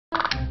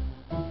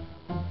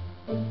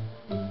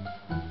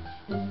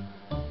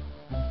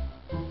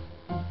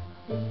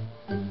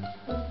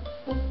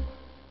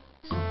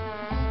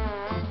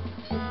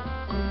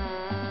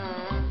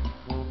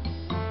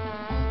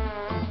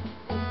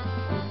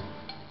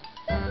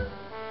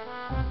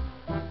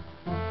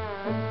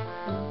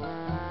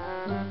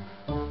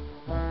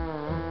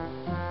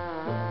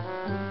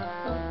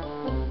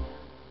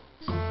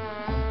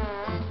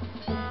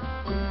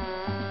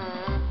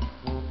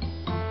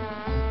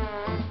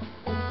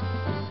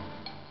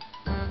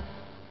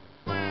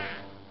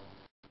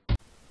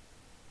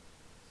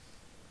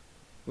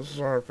This is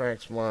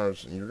Artifacts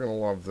Mars, and you're gonna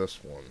love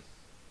this one.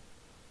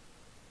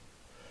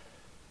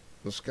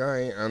 This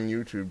guy on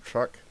YouTube,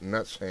 Chuck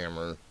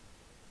Netzhammer,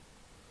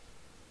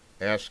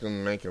 asked him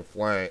to make a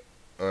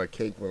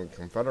cake with a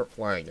Confederate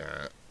flag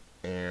on it,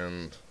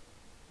 and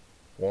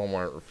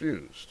Wal-Mart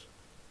refused.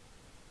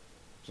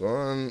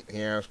 So then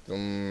he asked him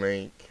to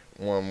make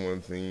one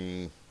with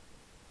the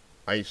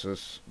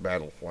ISIS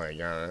battle flag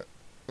on it,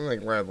 and they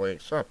gladly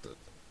accepted.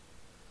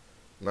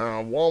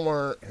 Now,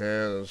 Wal-Mart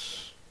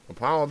has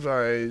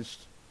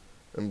apologized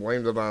and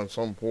blamed it on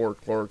some poor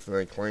clerk that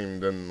they claimed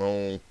didn't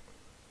know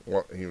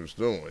what he was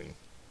doing,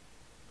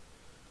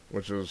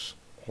 which is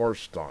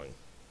horse dung.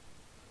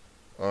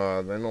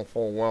 They know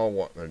full well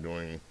what they're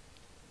doing,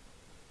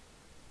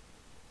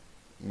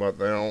 but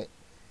they don't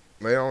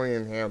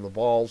even have the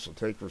balls to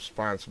take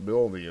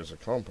responsibility as a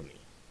company.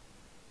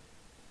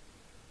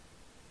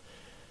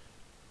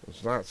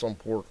 It's not some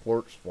poor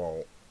clerk's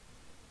fault.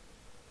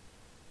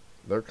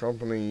 Their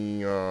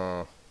company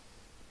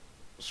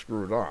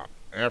screwed up.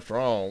 After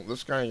all,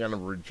 this guy got a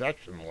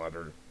rejection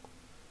letter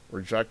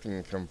rejecting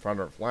the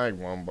Confederate flag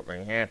one, but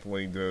they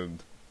happily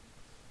did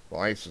the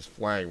ISIS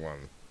flag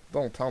one.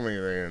 Don't tell me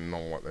they didn't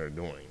know what they're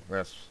doing.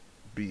 That's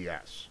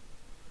BS.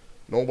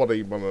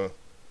 Nobody but a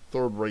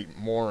third-rate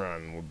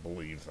moron would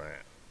believe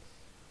that.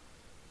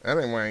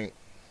 Anyway,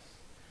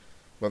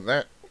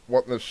 but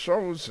what this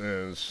shows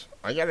is,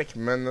 I gotta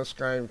commend this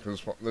guy,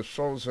 because what this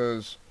shows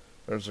is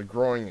there's a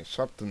growing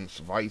acceptance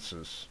of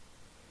ISIS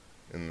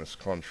in this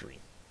country.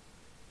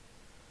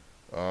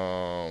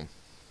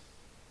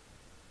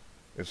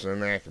 It's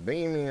in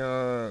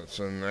academia, it's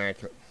in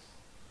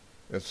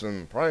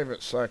the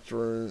private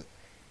sector,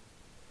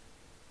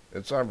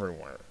 it's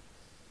everywhere.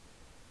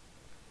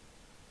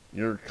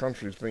 Your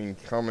country's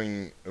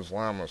becoming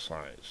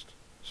Islamicized.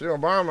 See,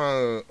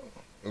 Obama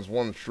is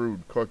one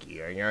shrewd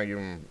cookie, I gotta give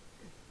him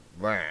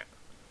that.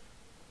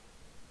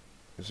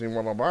 You see,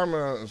 what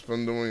Obama has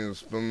been doing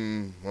has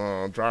been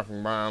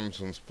dropping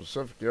bombs in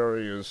specific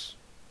areas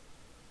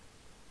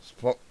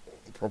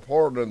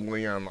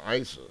purportedly on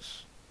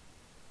ISIS.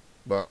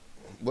 But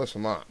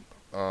listen up.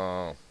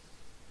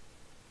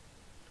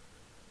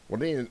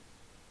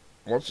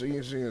 What's the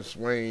easiest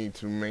way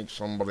to make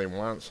somebody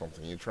want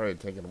something? You try to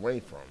take it away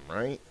from them,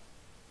 right?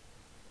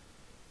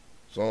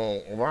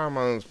 So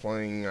Obama is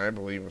playing, I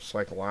believe, a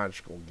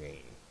psychological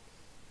game.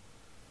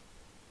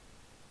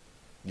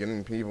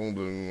 Getting people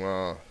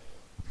to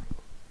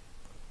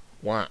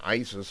want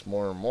ISIS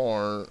more and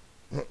more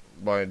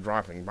by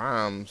dropping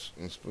bombs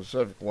in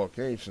specific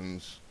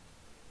locations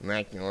and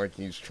acting like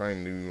he's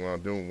trying to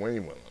do away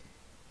with them.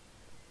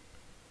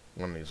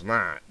 When he's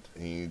not.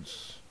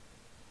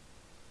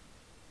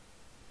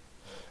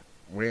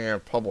 We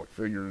have public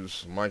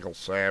figures, Michael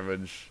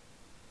Savage,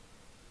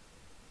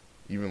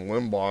 even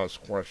Limbaugh is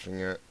questioning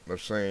it. They're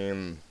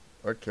saying,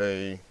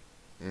 okay,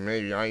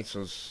 maybe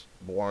ISIS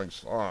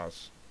belongs to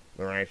us.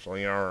 They're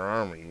actually our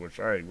army,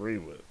 which I agree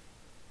with.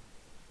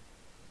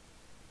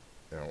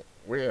 You know,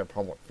 we have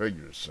public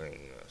figures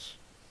saying this.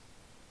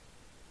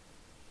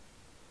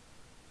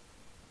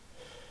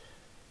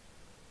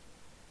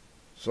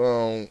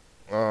 So,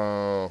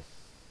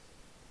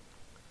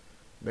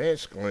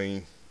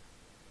 basically,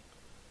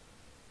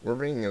 we're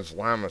being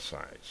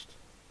Islamicized.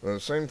 At the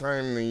same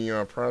time,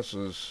 the press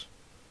is,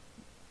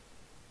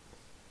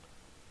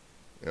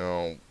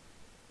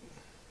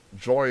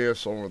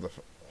 joyous over the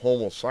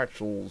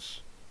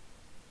homosexuals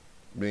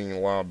being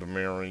allowed to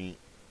marry,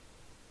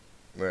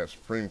 that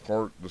Supreme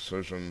Court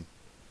decision.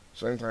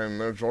 Same time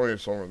they're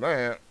joyous over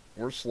that,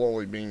 we're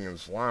slowly being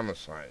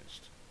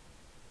Islamicized.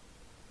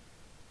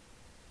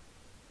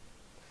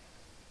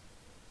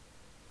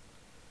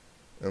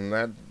 And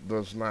that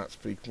does not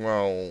speak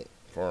well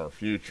for our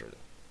future.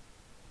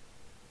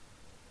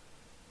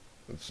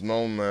 It's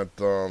known that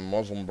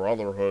Muslim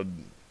Brotherhood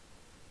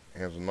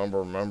has a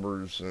number of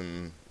members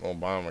in the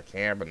Obama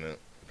cabinet,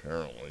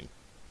 apparently.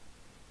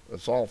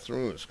 It's all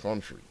through this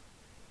country.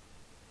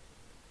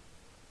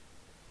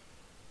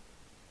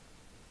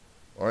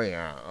 Oh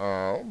yeah,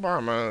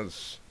 Obama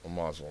is a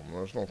Muslim.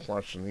 There's no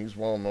question. He's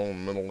well known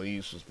in the Middle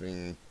East as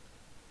being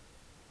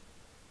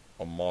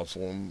a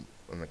Muslim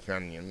and a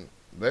Kenyan.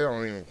 They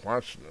don't even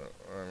question it.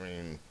 I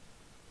mean,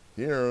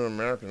 here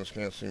Americans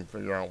can't seem to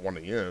figure out what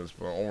he is,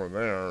 but over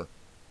there,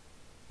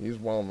 he's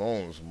well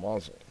known as a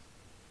Muslim.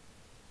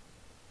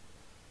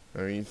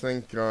 And you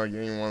think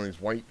getting one of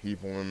these white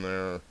people in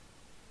there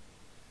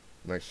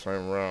next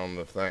time around,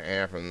 if that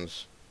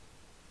happens,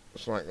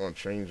 it's not going to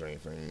change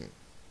anything.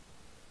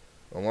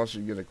 Unless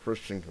you get a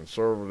Christian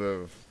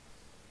conservative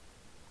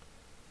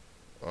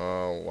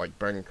like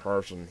Ben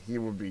Carson, he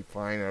would be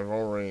fine. I've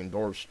already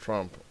endorsed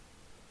Trump.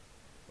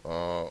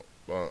 But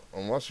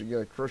unless you get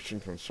a Christian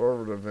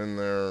conservative in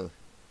there,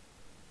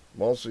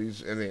 most of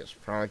these idiots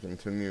probably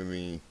continue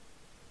the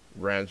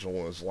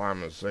gradual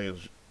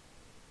Islamization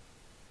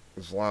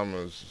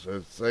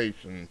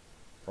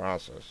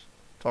process.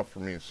 Tough for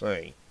me to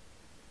say.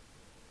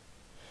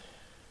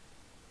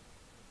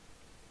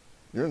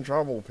 You're in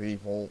trouble,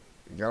 people.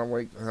 You gotta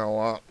wake the hell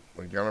up.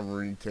 We gotta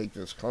retake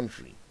this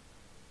country.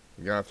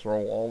 You gotta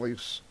throw all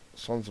these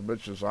sons of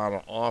bitches out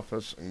of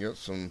office and get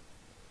some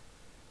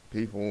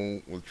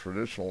people with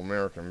traditional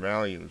American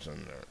values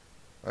in there.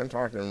 I'm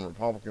talking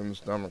Republicans,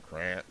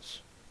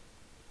 Democrats.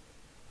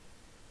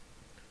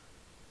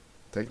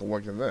 Take a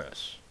look at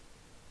this.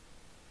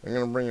 I'm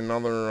going to bring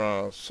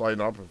another site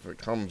up if it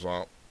comes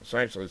up. It's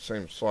actually the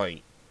same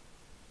site.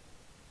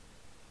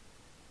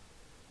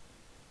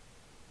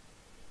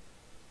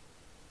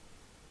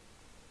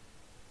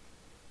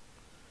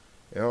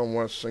 Elon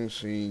West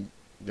thinks he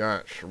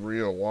got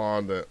Sharia law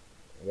at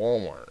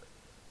Walmart.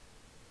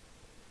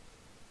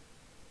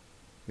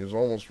 He's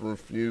almost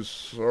refused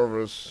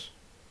service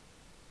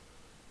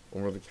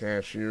over the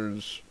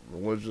cashier's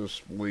religious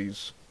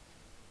beliefs,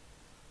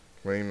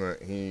 claim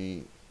that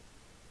he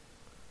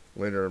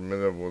later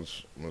admitted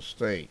was a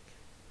mistake.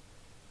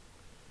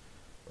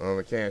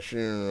 The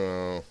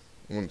cashier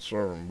wouldn't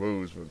serve him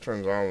booze, but it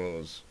turns out it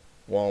was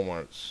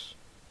Walmart's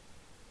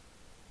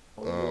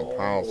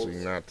policy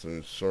not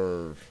to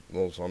serve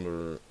those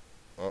under,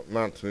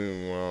 not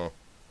to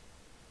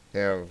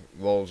have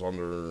those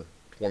under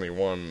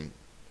 21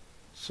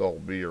 sell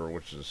beer,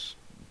 which is,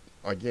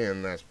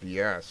 again, that's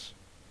BS.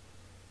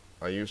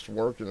 I used to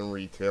work in a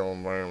retail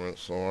environment,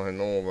 so I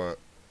know that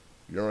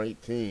if you're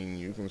 18,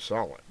 you can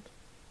sell it.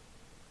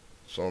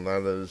 So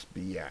that is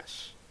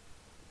BS.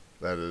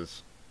 That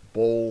is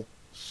bull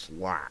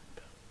slap.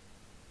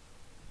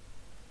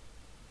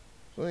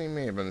 So he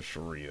may have been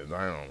Sharia,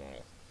 I don't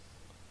know.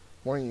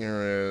 Point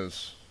here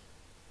is,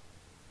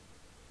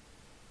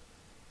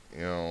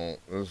 you know,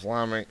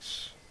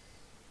 Islamics,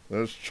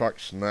 there's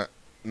Chuck's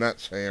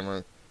Nets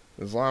hammer.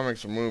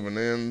 Islamics are moving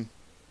in.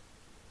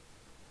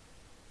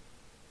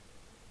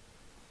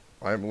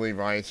 I believe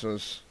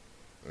ISIS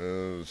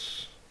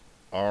is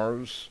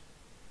ours.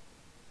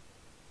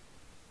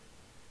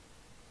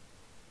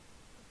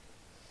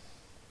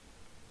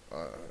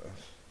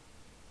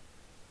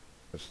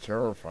 It's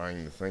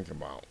terrifying to think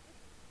about.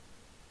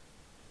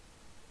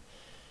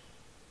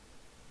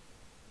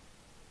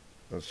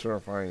 It's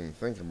terrifying to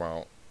think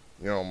about.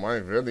 You know, my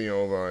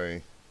video that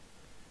I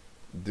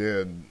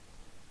did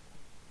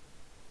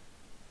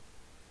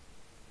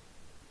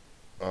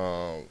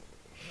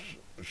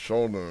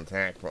showed an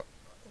attack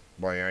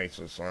by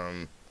ISIS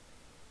on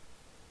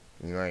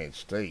the United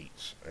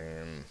States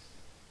and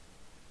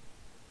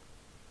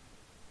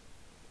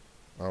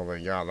how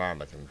they got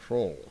out of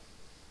control.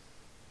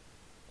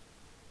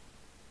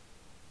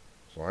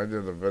 So I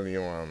did a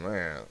video on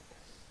that.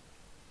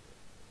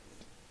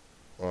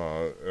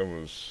 It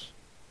was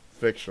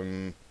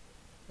fiction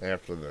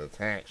after the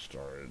attack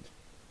started.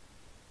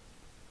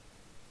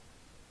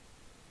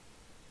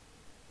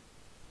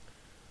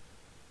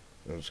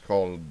 It was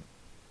called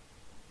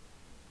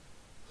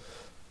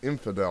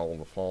Infidel,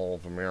 the Fall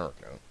of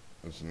America.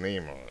 Is the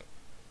name on it.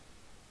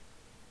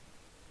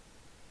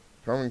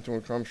 Coming to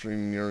a country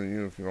near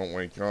you if you don't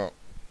wake up.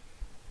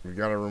 We've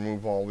got to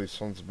remove all these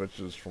sons of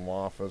bitches from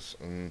office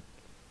and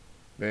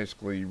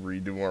basically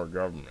redo our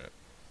government.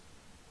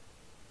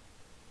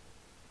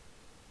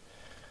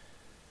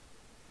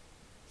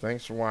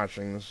 Thanks for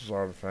watching. This is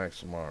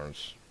Artifacts of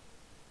Mars.